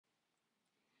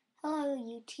Hello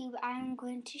YouTube, I'm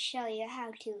going to show you how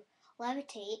to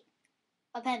levitate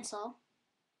a pencil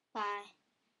by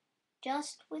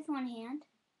just with one hand,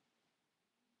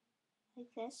 like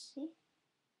this, see?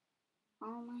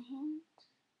 All my hands,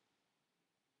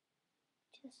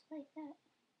 just like that.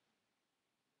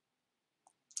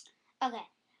 Okay,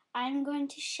 I'm going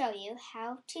to show you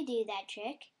how to do that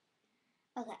trick.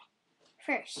 Okay,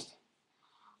 first,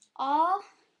 all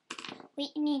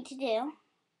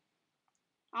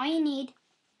you need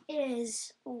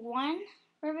is one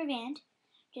rubber band,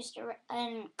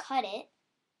 and cut it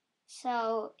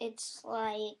so it's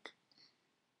like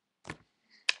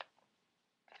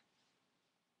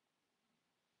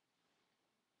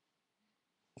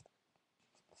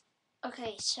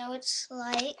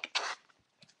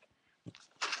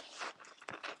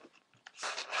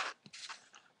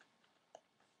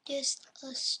just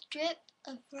a strip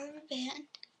of rubber band.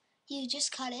 You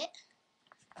just cut it.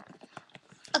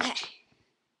 Okay.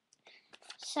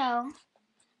 So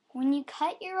when you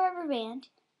cut your rubber band,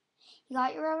 you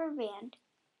got your rubber band,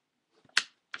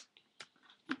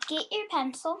 get your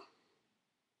pencil,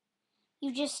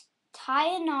 you just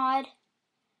tie a knot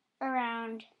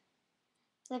around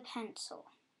the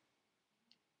pencil.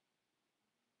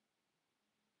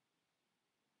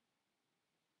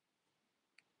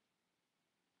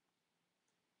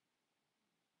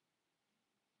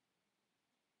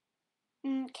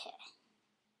 Okay.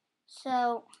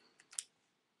 So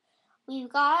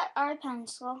we've got our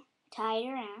pencil tied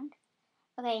around.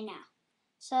 Okay, now.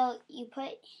 So you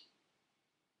put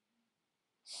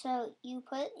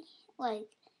like,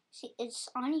 see, it's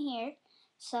on here.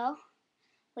 So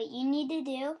what you need to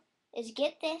do is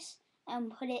get this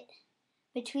and put it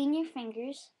between your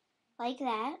fingers like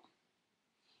that,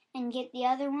 and get the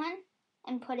other one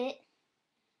and put it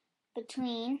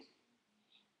between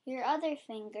your other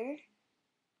finger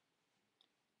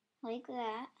like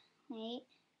that. Wait.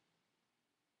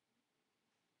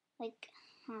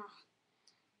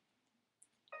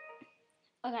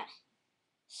 Okay.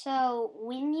 So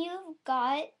when you've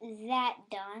got that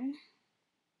done,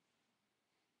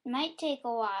 it might take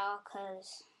a while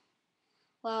because,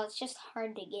 well, it's just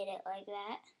hard to get it like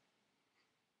that.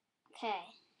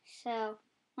 Okay. So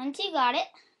once you got it,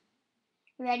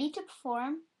 ready to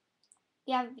perform,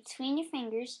 you have it between your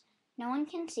fingers. No one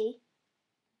can see.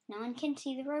 No one can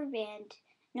see the rubber band.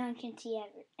 No one can see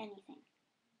anything.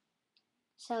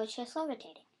 So it's just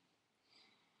levitating.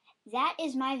 That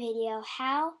is my video,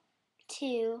 how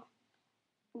to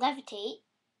levitate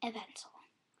a pencil.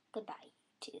 Goodbye,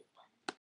 YouTube.